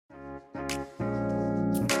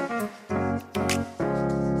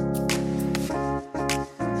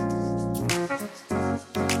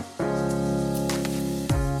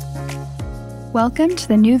Welcome to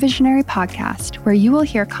the New Visionary Podcast, where you will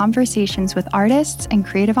hear conversations with artists and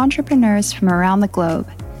creative entrepreneurs from around the globe.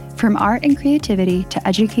 From art and creativity to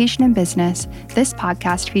education and business, this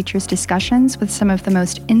podcast features discussions with some of the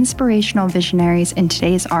most inspirational visionaries in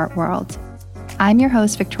today's art world. I'm your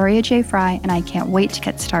host, Victoria J. Fry, and I can't wait to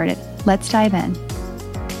get started. Let's dive in.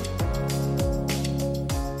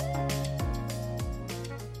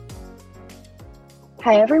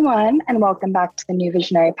 Hi, everyone, and welcome back to the New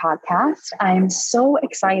Visionary Podcast. I am so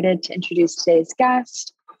excited to introduce today's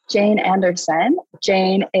guest, Jayn Anderson.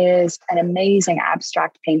 Jayn is an amazing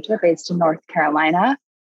abstract painter based in North Carolina.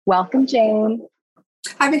 Welcome, Jayn.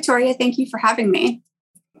 Hi, Victoria. Thank you for having me.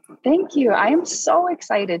 Thank you. I am so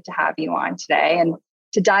excited to have you on today and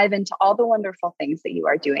to dive into all the wonderful things that you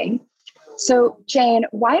are doing. So, Jayn,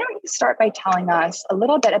 why don't you start by telling us a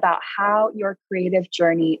little bit about how your creative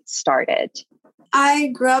journey started? I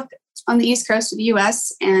grew up on the East Coast of the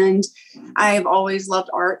US, and I've always loved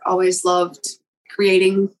art, always loved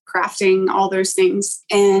creating, crafting, all those things.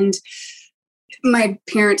 And my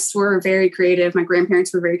parents were very creative. My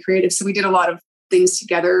grandparents were very creative. So we did a lot of things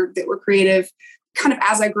together that were creative. Kind of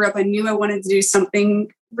as I grew up, I knew I wanted to do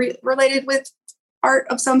something related with art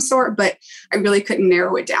of some sort, but I really couldn't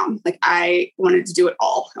narrow it down. Like, I wanted to do it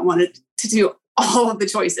all. I wanted to do all of the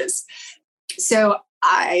choices. So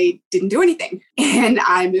I didn't do anything. And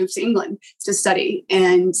I moved to England to study,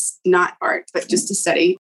 and not art, but just to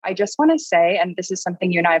study. I just want to say, and this is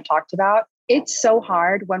something you and I have talked about, it's so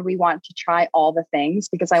hard when we want to try all the things,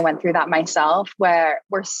 because I went through that myself, where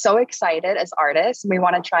we're so excited as artists and we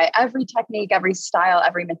want to try every technique, every style,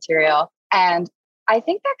 every material. And I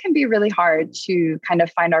think that can be really hard to kind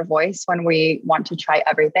of find our voice when we want to try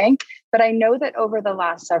everything. But I know that over the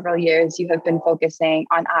last several years, you have been focusing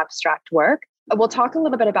on abstract work. We'll talk a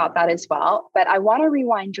little bit about that as well, but I want to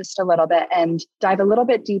rewind just a little bit and dive a little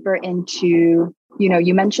bit deeper into,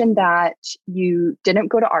 you mentioned that you didn't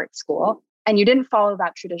go to art school and you didn't follow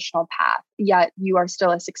that traditional path, yet you are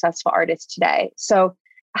still a successful artist today. So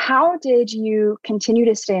how did you continue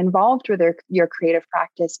to stay involved with your creative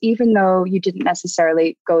practice, even though you didn't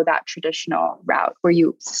necessarily go that traditional route? Were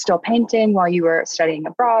you still painting while you were studying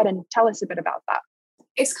abroad? And tell us a bit about that.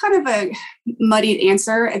 It's kind of a muddied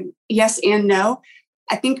answer, and yes and no.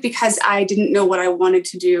 I think because I didn't know what I wanted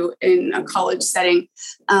to do in a college setting,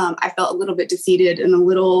 I felt a little bit defeated and a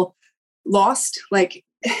little lost. Like,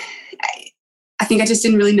 I think I just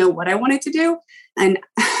didn't really know what I wanted to do. And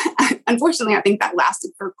unfortunately, I think that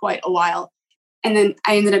lasted for quite a while. And then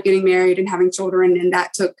I ended up getting married and having children, and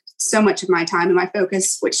that took so much of my time and my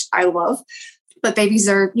focus, which I love. But babies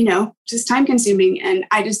are, just time consuming. And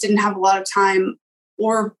I just didn't have a lot of time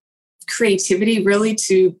or creativity really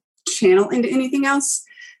to channel into anything else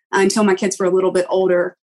until my kids were a little bit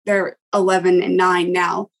older. They're 11 and 9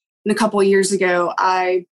 now. And a couple of years ago,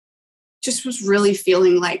 I just was really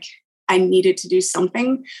feeling like I needed to do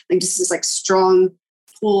something, like just this like strong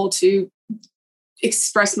pull to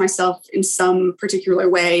express myself in some particular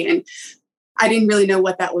way. And I didn't really know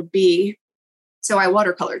what that would be. So I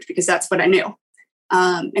watercolored because that's what I knew.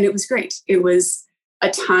 And it was great. It was a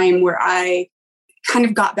time where I kind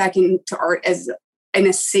of got back into art as in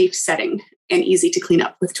a safe setting and easy to clean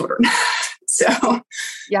up with children. So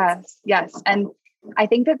yes. And I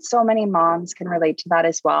think that so many moms can relate to that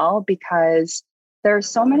as well, because there are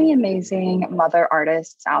so many amazing mother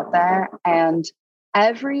artists out there. And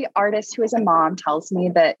every artist who is a mom tells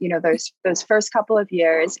me that, those first couple of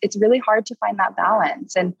years, it's really hard to find that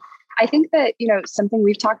balance. And I think that, something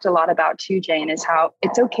we've talked a lot about too, Jayn, is how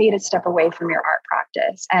it's okay to step away from your art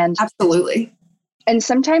practice. And absolutely. And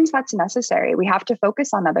sometimes that's necessary. We have to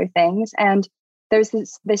focus on other things. And there's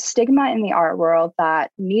this stigma in the art world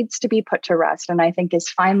that needs to be put to rest. And I think is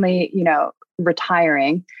finally,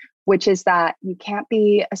 retiring, which is that you can't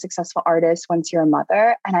be a successful artist once you're a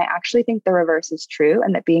mother. And I actually think the reverse is true,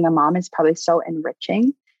 and that being a mom is probably so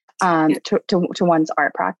enriching to one's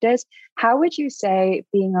art practice. How would you say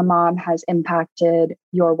being a mom has impacted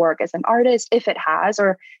your work as an artist, if it has?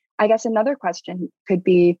 Or I guess another question could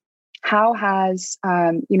be, how has,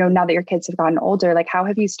 now that your kids have gotten older, like how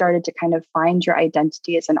have you started to kind of find your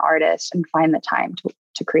identity as an artist and find the time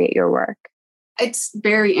to create your work? It's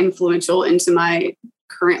very influential into my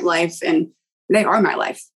current life, and they are my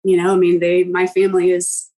life. My family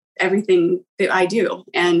is everything that I do.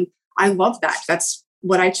 And I love that. That's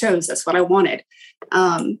what I chose. That's what I wanted.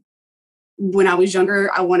 When I was younger,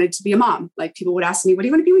 I wanted to be a mom. Like, people would ask me, what do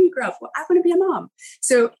you want to be when you grow up? Well, I want to be a mom.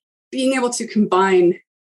 So being able to combine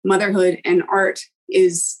motherhood and art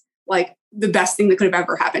is like the best thing that could have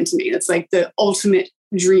ever happened to me. It's like the ultimate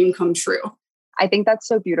dream come true. I think that's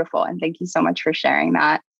so beautiful. And thank you so much for sharing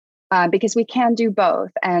that. because we can do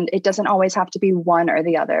both. And it doesn't always have to be one or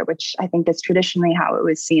the other, which I think is traditionally how it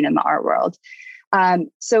was seen in the art world.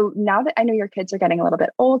 So now that I know your kids are getting a little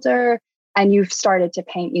bit older and you've started to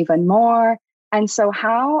paint even more. And so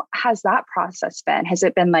how has that process been? Has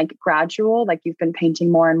it been like gradual, like you've been painting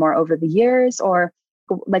more and more over the years, or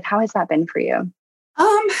like, how has that been for you?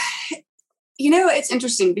 It's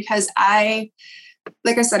interesting because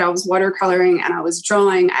like I said, I was watercoloring and I was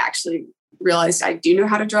drawing. I actually realized I do know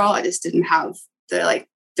how to draw. I just didn't have the like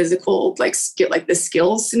physical, like the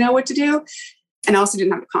skills to know what to do. And I also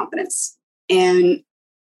didn't have the confidence. And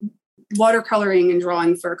watercoloring and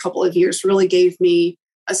drawing for a couple of years really gave me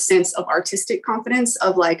a sense of artistic confidence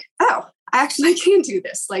of like, oh, I actually can do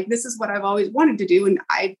this. Like, this is what I've always wanted to do. And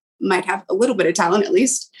I might have a little bit of talent at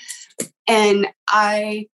least. And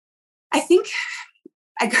I think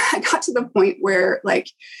I got to the point where like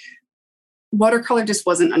watercolor just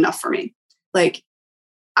wasn't enough for me. Like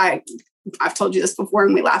I've told you this before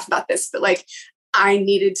and we laugh about this, but like I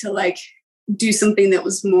needed to like do something that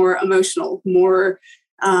was more emotional, more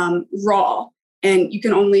raw. And you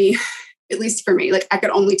can only, at least for me, like I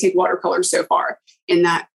could only take watercolor so far in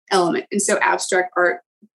that element. And so abstract art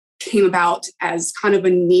came about as kind of a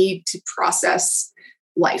need to process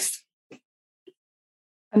life.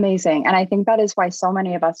 Amazing. And I think that is why so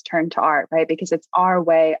many of us turn to art, right? Because it's our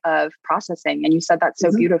way of processing. And you said that so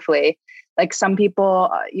beautifully. Like some people,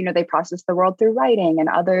 they process the world through writing, and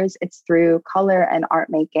others it's through color and art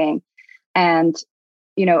making. And,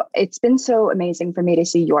 it's been so amazing for me to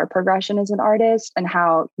see your progression as an artist and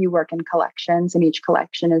how you work in collections, and each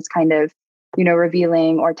collection is kind of,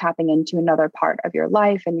 revealing or tapping into another part of your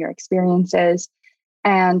life and your experiences.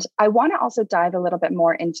 And I want to also dive a little bit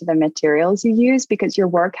more into the materials you use, because your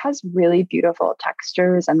work has really beautiful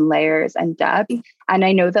textures and layers and depth. And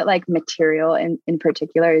I know that like material in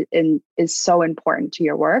particular is so important to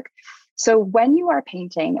your work. So when you are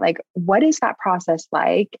painting, like what is that process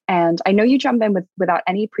like? And I know you jump in without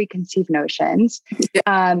any preconceived notions,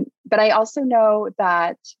 but I also know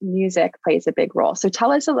that music plays a big role. So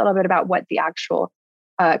tell us a little bit about what the actual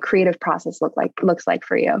creative process looks like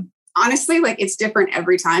for you. Honestly, like it's different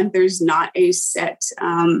every time. There's not a set,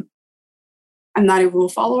 I'm not a rule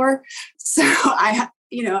follower. So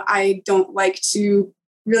I don't like to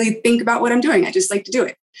really think about what I'm doing. I just like to do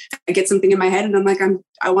it. I get something in my head and I'm like,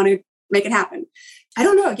 I want to make it happen. I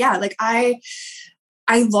don't know. Yeah. Like I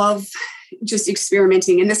love just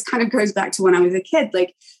experimenting. And this kind of goes back to when I was a kid,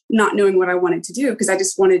 like not knowing what I wanted to do because I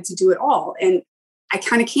just wanted to do it all. And I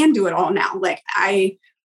kind of can do it all now. Like I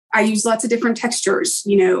use lots of different textures,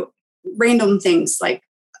 random things like,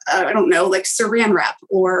 I don't know, like saran wrap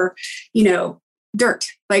or, dirt.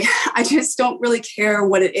 Like, I just don't really care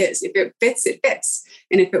what it is. If it fits, it fits.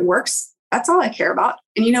 And if it works, that's all I care about.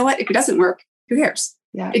 And you know what? If it doesn't work, who cares?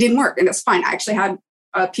 Yeah. It didn't work. And that's fine. I actually had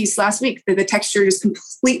a piece last week that the texture just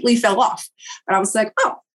completely fell off. But I was like,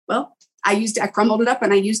 oh, well, I crumbled it up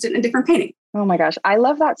and I used it in a different painting. Oh my gosh. I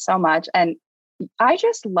love that so much. And I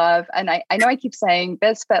just love, and I know I keep saying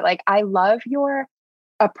this, but like, I love your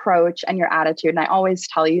approach and your attitude. And I always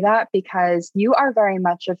tell you that because you are very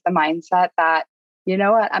much of the mindset that, you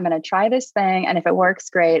know what, I'm going to try this thing. And if it works,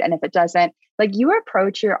 great. And if it doesn't, like you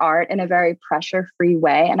approach your art in a very pressure-free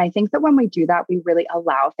way. And I think that when we do that, we really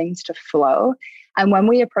allow things to flow. And when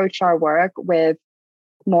we approach our work with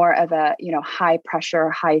more of a, high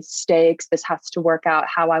pressure, high stakes, this has to work out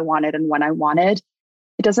how I want it and when I want it,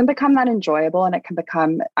 it doesn't become that enjoyable and it can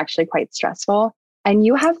become actually quite stressful. And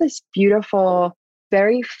you have this beautiful,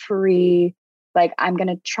 very free, like I'm going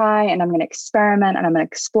to try and I'm going to experiment and I'm going to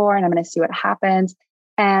explore and I'm going to see what happens.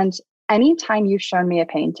 And anytime you've shown me a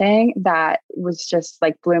painting that was just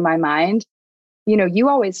like blew my mind, you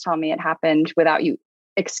always tell me it happened without you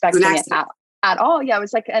expecting it at all. Yeah, it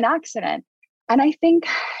was like an accident. And I think,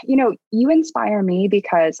 you inspire me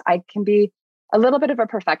because I can be a little bit of a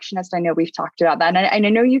perfectionist. I know we've talked about that. And I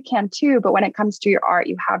know you can too, but when it comes to your art,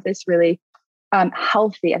 you have this really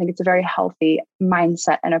healthy, I think it's a very healthy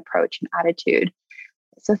mindset and approach and attitude.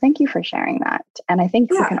 So thank you for sharing that. And I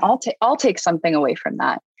think we can all take something away from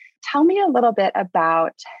that. Tell me a little bit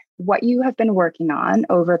about what you have been working on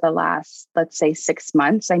over the last, let's say, 6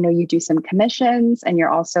 months. I know you do some commissions and you're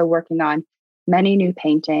also working on many new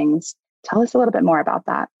paintings. Tell us a little bit more about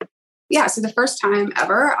that. Yeah. So the first time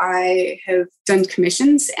ever I have done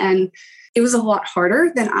commissions and it was a lot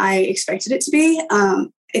harder than I expected it to be.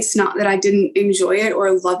 It's not that I didn't enjoy it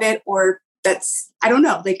or love it, or I don't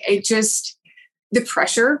know, like the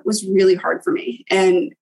pressure was really hard for me.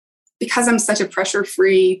 And because I'm such a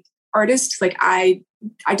pressure-free artist, like I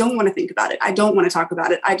don't want to think about it. I don't want to talk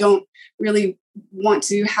about it. I don't really want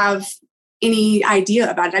to have any idea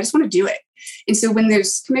about it. I just want to do it. And so when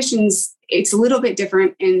there's commissions, it's a little bit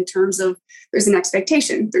different in terms of there's an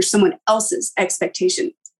expectation, there's someone else's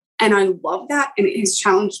expectation. And I love that. And it has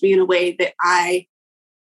challenged me in a way that I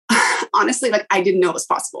honestly, like, I didn't know it was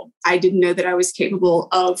possible. I didn't know that I was capable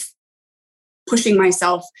of pushing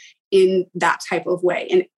myself in that type of way.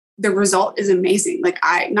 And the result is amazing. Like,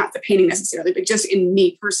 not the painting necessarily, but just in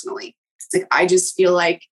me personally. It's like, I just feel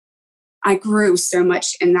like I grew so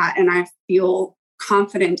much in that, and I feel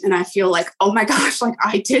confident, and I feel like, oh my gosh, like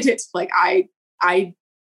I did it. Like I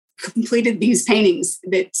completed these paintings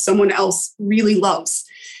that someone else really loves.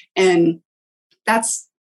 And that's,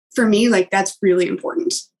 for me, like, that's really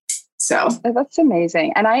important. So that's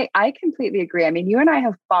amazing. And I completely agree. I mean, you and I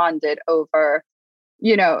have bonded over,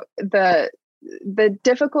 the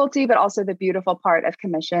difficulty, but also the beautiful part of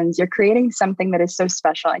commissions. You're creating something that is so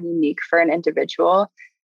special and unique for an individual.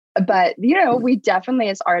 But, we definitely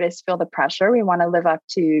as artists feel the pressure. We want to live up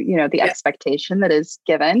to, the expectation that is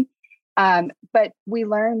given. But we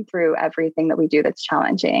learn through everything that we do that's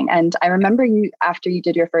challenging. And I remember you, after you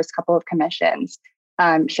did your first couple of commissions,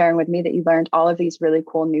 sharing with me that you learned all of these really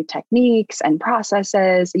cool new techniques and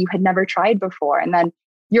processes that you had never tried before. And then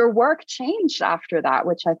your work changed after that,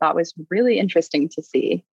 which I thought was really interesting to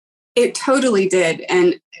see. It totally did.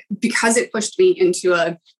 And because it pushed me into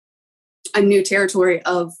a new territory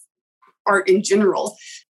of art in general,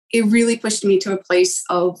 it really pushed me to a place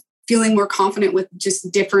of feeling more confident with just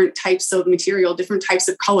different types of material, different types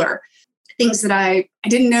of color, things that I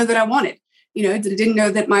didn't know that I wanted, that I didn't know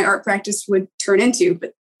that my art practice would turn into.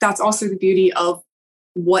 But that's also the beauty of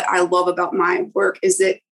what I love about my work, is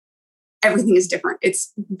that everything is different.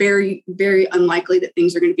 It's very, very unlikely that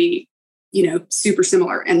things are going to be, super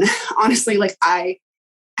similar. And honestly, like I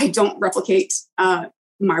don't replicate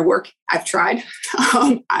my work. I've tried.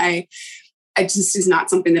 I just is not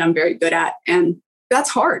something that I'm very good at. And that's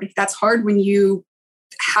hard. That's hard when you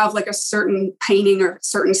have like a certain painting or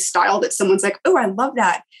certain style that someone's like, oh, I love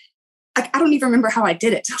that. Like, I don't even remember how I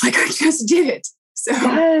did it. Like, I just did it. So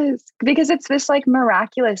yes, because it's this like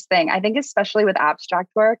miraculous thing. I think especially with abstract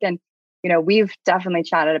work, and we've definitely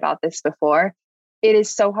chatted about this before. It is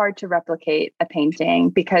so hard to replicate a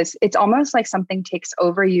painting because it's almost like something takes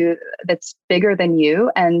over you that's bigger than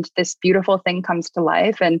you, and this beautiful thing comes to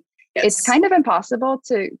life. And it's kind of impossible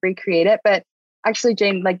to recreate it. But actually,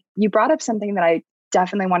 Jayn, like, you brought up something that I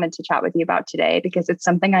definitely wanted to chat with you about today, because it's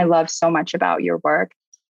something I love so much about your work,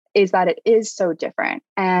 is that it is so different.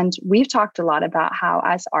 And we've talked a lot about how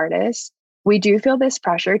as artists, we do feel this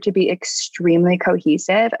pressure to be extremely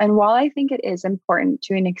cohesive. And while I think it is important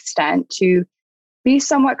to an extent to be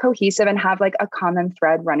somewhat cohesive and have like a common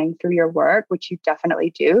thread running through your work, which you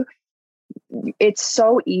definitely do, it's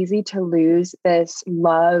so easy to lose this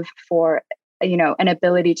love for, an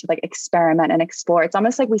ability to like experiment and explore. It's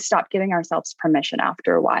almost like we stop giving ourselves permission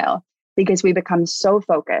after a while, because we become so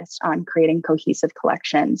focused on creating cohesive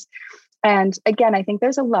collections. And again, I think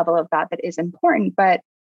there's a level of that is important. But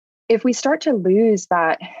if we start to lose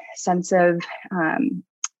that sense of,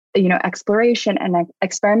 exploration and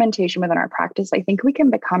experimentation within our practice, I think we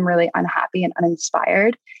can become really unhappy and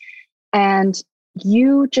uninspired. And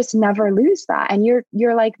you just never lose that. And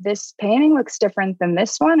you're like, this painting looks different than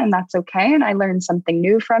this one, and that's okay. And I learned something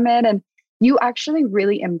new from it. And you actually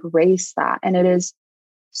really embrace that. And it is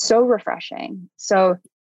so refreshing. So,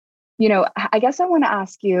 I guess I want to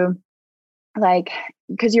ask you, like,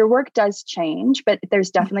 because your work does change, but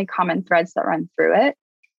there's definitely common threads that run through it.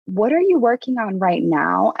 What are you working on right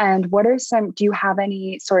now? And do you have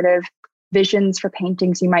any sort of visions for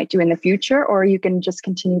paintings you might do in the future, or you can just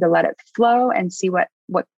continue to let it flow and see what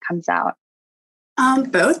comes out?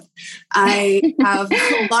 Both. I have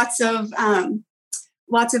lots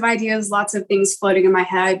of ideas, lots of things floating in my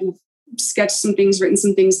head. Sketched some things, written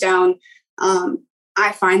some things down.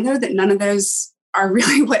 I find though that none of those are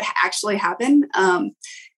really what actually happened.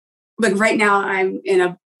 Like right now I'm in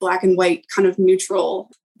a black and white kind of neutral,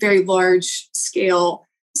 very large scale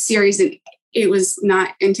series, and it was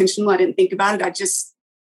not intentional. I didn't think about it. I just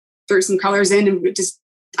threw some colors in and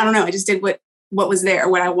I just did what was there,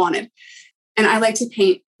 what I wanted. And I like to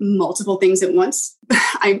paint multiple things at once.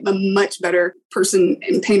 I'm a much better person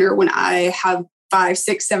and painter when I have 5,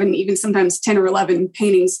 6, 7, even sometimes 10 or 11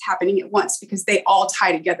 paintings happening at once, because they all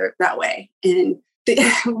tie together that way. And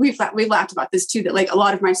we've laughed about this too, that like a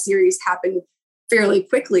lot of my series happen fairly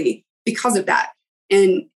quickly because of that.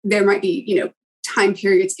 And there might be, time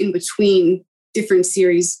periods in between different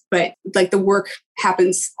series, but like the work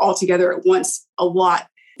happens all together at once a lot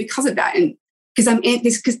because of that. And because I'm in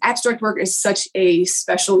this, because abstract work is such a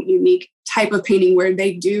special, unique type of painting where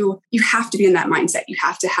you have to be in that mindset. You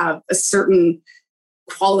have to have a certain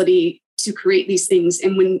quality to create these things.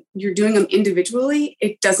 And when you're doing them individually,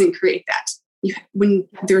 it doesn't create that. When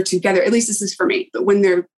they're together, at least this is for me, but when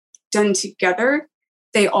they're done together,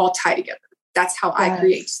 they all tie together. That's how I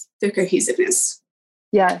create the cohesiveness.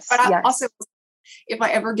 Yes. But I also, if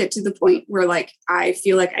I ever get to the point where like, I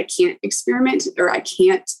feel like I can't experiment or I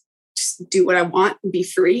can't just do what I want and be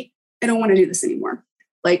free, I don't want to do this anymore.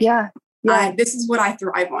 Like, this is what I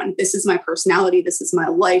thrive on. This is my personality. This is my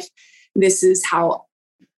life. This is how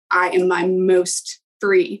I am my most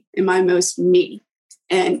free and my most me.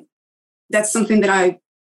 And that's something that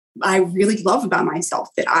I really love about myself,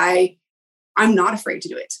 that I'm not afraid to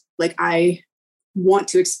do it. Like, I want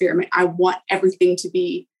to experiment. I want everything to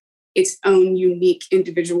be its own unique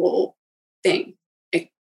individual thing. It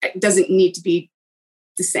doesn't need to be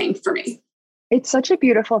the same for me. It's such a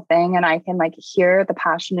beautiful thing. And I can like hear the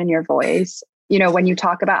passion in your voice, you know, when you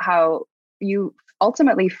talk about how you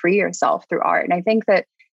ultimately free yourself through art. And I think that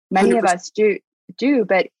many 100%. Of us do,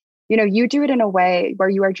 but you know, you do it in a way where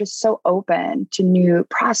you are just so open to new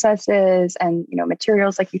processes and, you know,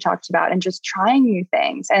 materials like you talked about, and just trying new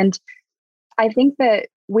things. And I think that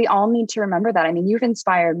we all need to remember that. I mean, you've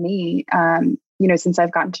inspired me, you know, since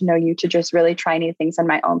I've gotten to know you, to just really try new things in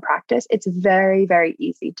my own practice. It's very, very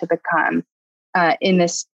easy to become in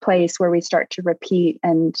this place where we start to repeat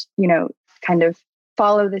and, you know, kind of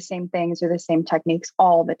follow the same things or the same techniques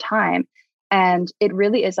all the time. And it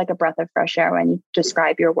really is like a breath of fresh air when you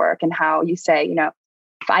describe your work and how you say, you know,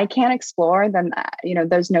 if I can't explore, then, you know,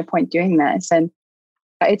 there's no point doing this. And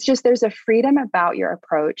it's just, there's a freedom about your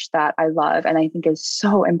approach that I love. And I think is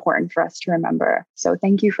so important for us to remember. So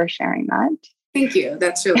thank you for sharing that. Thank you.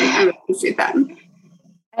 That's really, I really appreciate that.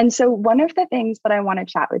 And so one of the things that I want to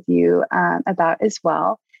chat with you about as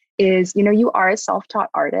well is, you know, you are a self-taught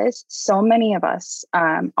artist. So many of us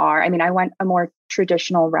are. I mean, I went a more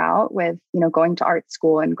traditional route with, you know, going to art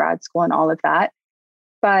school and grad school and all of that.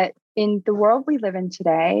 But in the world we live in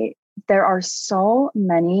today, there are so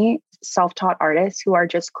many self-taught artists who are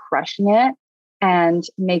just crushing it and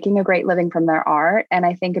making a great living from their art. And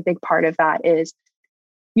I think a big part of that is,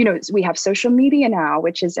 you know, we have social media now,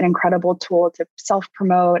 which is an incredible tool to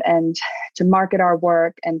self-promote and to market our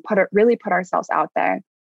work and really put ourselves out there.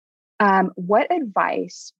 What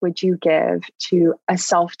advice would you give to a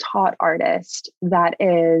self-taught artist that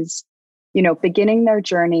is, you know, beginning their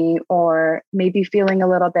journey, or maybe feeling a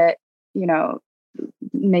little bit, you know,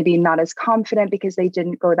 maybe not as confident because they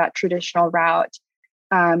didn't go that traditional route?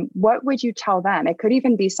 What would you tell them? It could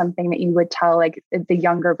even be something that you would tell like the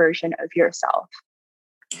younger version of yourself.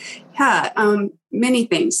 Yeah, many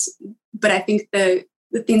things. But I think the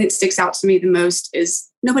thing that sticks out to me the most is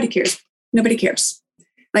nobody cares. Nobody cares.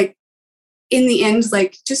 Like, in the end,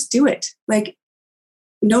 like, just do it. Like,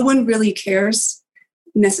 no one really cares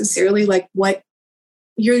necessarily, like, what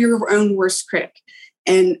you're your own worst critic.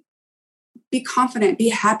 And be confident, be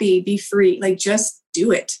happy, be free. Like, just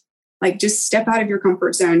do it. Like, just step out of your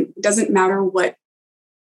comfort zone. It doesn't matter what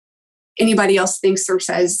anybody else thinks or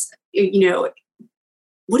says. You know,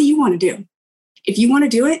 what do you want to do? If you want to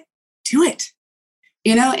do it, do it.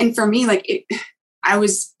 You know, and for me, like, I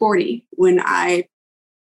was 40 when I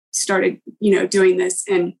started, you know, doing this.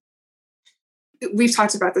 And we've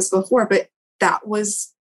talked about this before, but that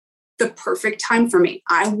was the perfect time for me.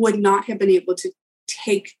 I would not have been able to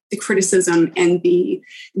take the criticism and the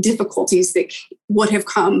difficulties that would have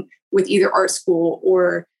come with either art school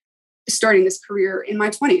or starting this career in my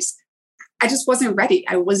 20s. I just wasn't ready.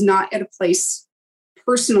 I was not at a place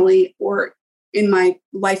personally or in my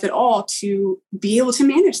life at all to be able to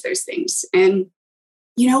manage those things. And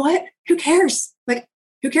you know what? Who cares? Like,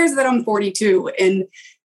 who cares that I'm 42 and,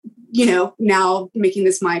 you know, now making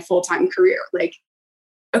this my full-time career? Like,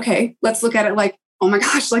 okay, let's look at it like, oh my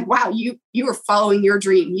gosh, like, wow, you are following your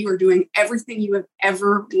dream. You are doing everything you have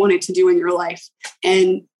ever wanted to do in your life.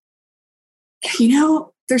 And, you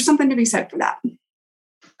know, there's something to be said for that.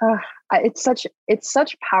 It's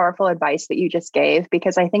such powerful advice that you just gave,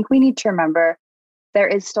 because I think we need to remember there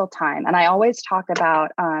is still time. And I always talk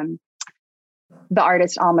about the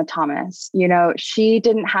artist Alma Thomas. You know, she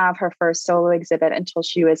didn't have her first solo exhibit until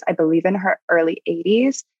she was, I believe, in her early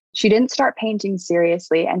 80s. She didn't start painting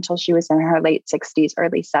seriously until she was in her late 60s,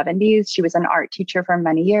 early 70s. She was an art teacher for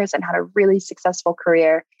many years and had a really successful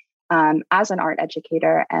career as an art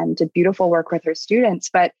educator and did beautiful work with her students.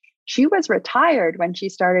 But she was retired when she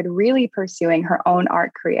started really pursuing her own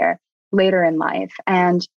art career later in life.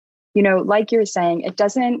 And, you know, like you're saying, it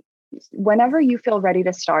doesn't, whenever you feel ready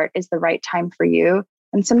to start is the right time for you.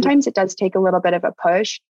 And sometimes it does take a little bit of a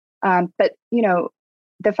push. But,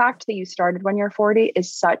 the fact that you started when you're 40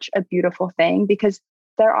 is such a beautiful thing, because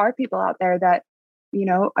there are people out there that,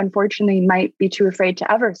 unfortunately might be too afraid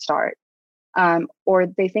to ever start, or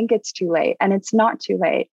they think it's too late, and it's not too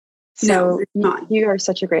late. So you are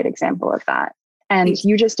such a great example of that. And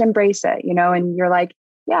you just embrace it, and you're like,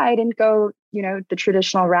 yeah, I didn't go, the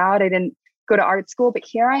traditional route. I didn't go to art school, but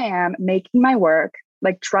here I am making my work,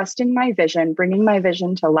 like trusting my vision, bringing my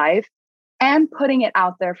vision to life and putting it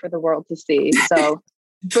out there for the world to see. So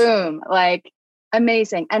boom, like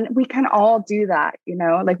amazing. And we can all do that,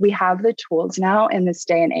 like we have the tools now in this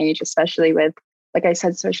day and age, especially with, like I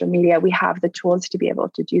said, social media, we have the tools to be able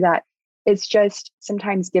to do that. It's just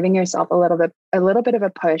sometimes giving yourself a little bit of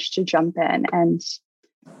a push to jump in and,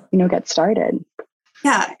 get started.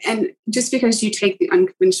 Yeah. And just because you take the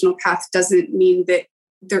unconventional path doesn't mean that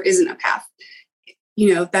there isn't a path.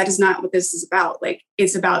 That is not what this is about. Like,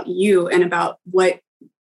 it's about you and about what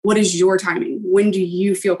is your timing? When do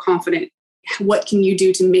you feel confident? What can you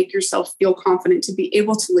do to make yourself feel confident to be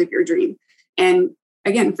able to live your dream? And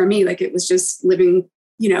again, for me, like, it was just living,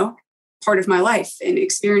 part of my life and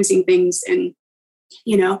experiencing things. And,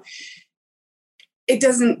 it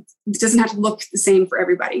doesn't have to look the same for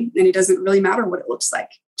everybody. And it doesn't really matter what it looks like.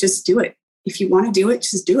 Just do it. If you want to do it,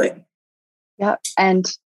 just do it. Yeah. And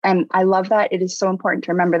I love that. It is so important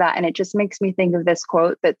to remember that. And it just makes me think of this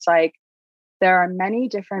quote that's like, there are many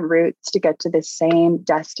different routes to get to the same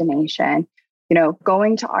destination.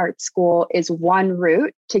 Going to art school is one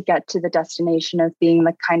route to get to the destination of being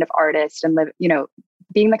the kind of artist and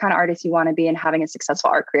being the kind of artist you want to be and having a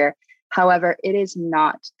successful art career. However, it is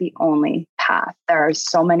not the only path. There are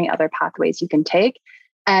so many other pathways you can take.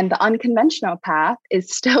 And the unconventional path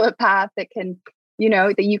is still a path that can,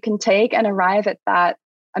 that you can take and arrive at that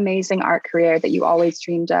amazing art career that you always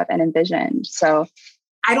dreamed of and envisioned. So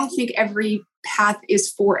I don't think every path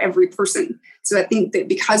is for every person. So I think that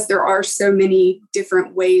because there are so many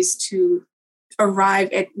different ways to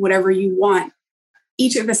arrive at whatever you want,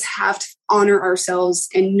 each of us have to honor ourselves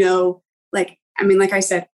and know, like I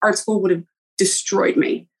said, art school would have destroyed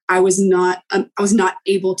me. I was not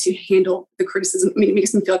able to handle the criticism. It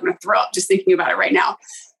makes me feel like I'm going to throw up just thinking about it right now.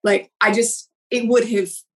 Like, I would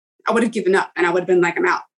have given up and I would have been like, I'm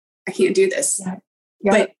out. I can't do this. Yeah.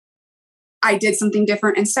 Yeah. But I did something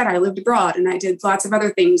different instead. I lived abroad and I did lots of other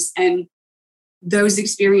things. And those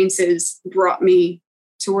experiences brought me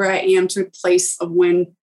to where I am, to a place of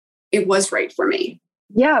when it was right for me.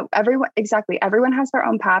 Yeah, exactly. Everyone has their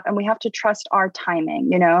own path and we have to trust our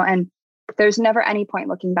timing, and there's never any point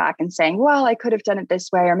looking back and saying, well, I could have done it this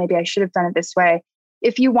way, or maybe I should have done it this way.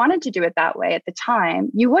 If you wanted to do it that way at the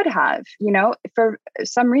time, you would have, for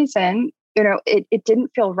some reason, it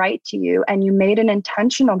didn't feel right to you and you made an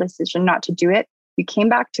intentional decision not to do it. You came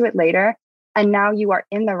back to it later and now you are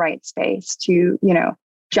in the right space to,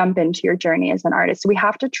 jump into your journey as an artist. So we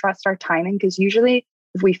have to trust our timing, because usually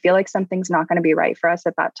if we feel like something's not going to be right for us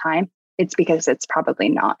at that time, it's because it's probably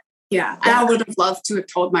not. Yeah. And I would have loved to have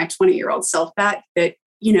told my 20-year-old self that,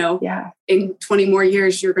 in 20 more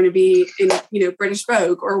years, you're going to be in, British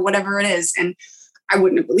Vogue or whatever it is. And I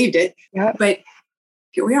wouldn't have believed it. Yeah. But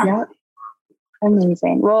here we are. Yeah.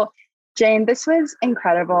 Amazing. Well, Jayn, this was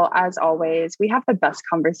incredible as always. We have the best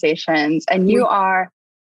conversations and you are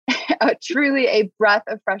truly a breath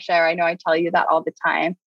of fresh air. I know I tell you that all the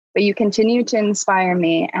time, but you continue to inspire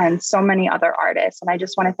me and so many other artists. And I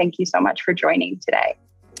just want to thank you so much for joining today.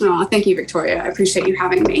 Oh, thank you, Victoria. I appreciate you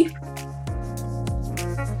having me.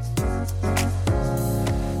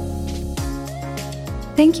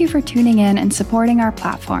 Thank you for tuning in and supporting our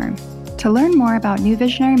platform. To learn more about New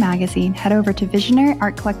Visionary Magazine, head over to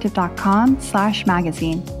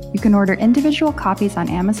visionaryartcollective.com/magazine. You can order individual copies on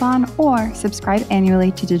Amazon or subscribe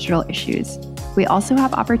annually to digital issues. We also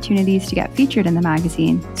have opportunities to get featured in the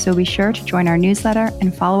magazine, so be sure to join our newsletter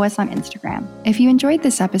and follow us on Instagram. If you enjoyed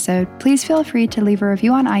this episode, please feel free to leave a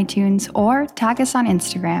review on iTunes or tag us on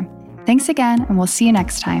Instagram. Thanks again, and we'll see you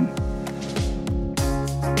next time.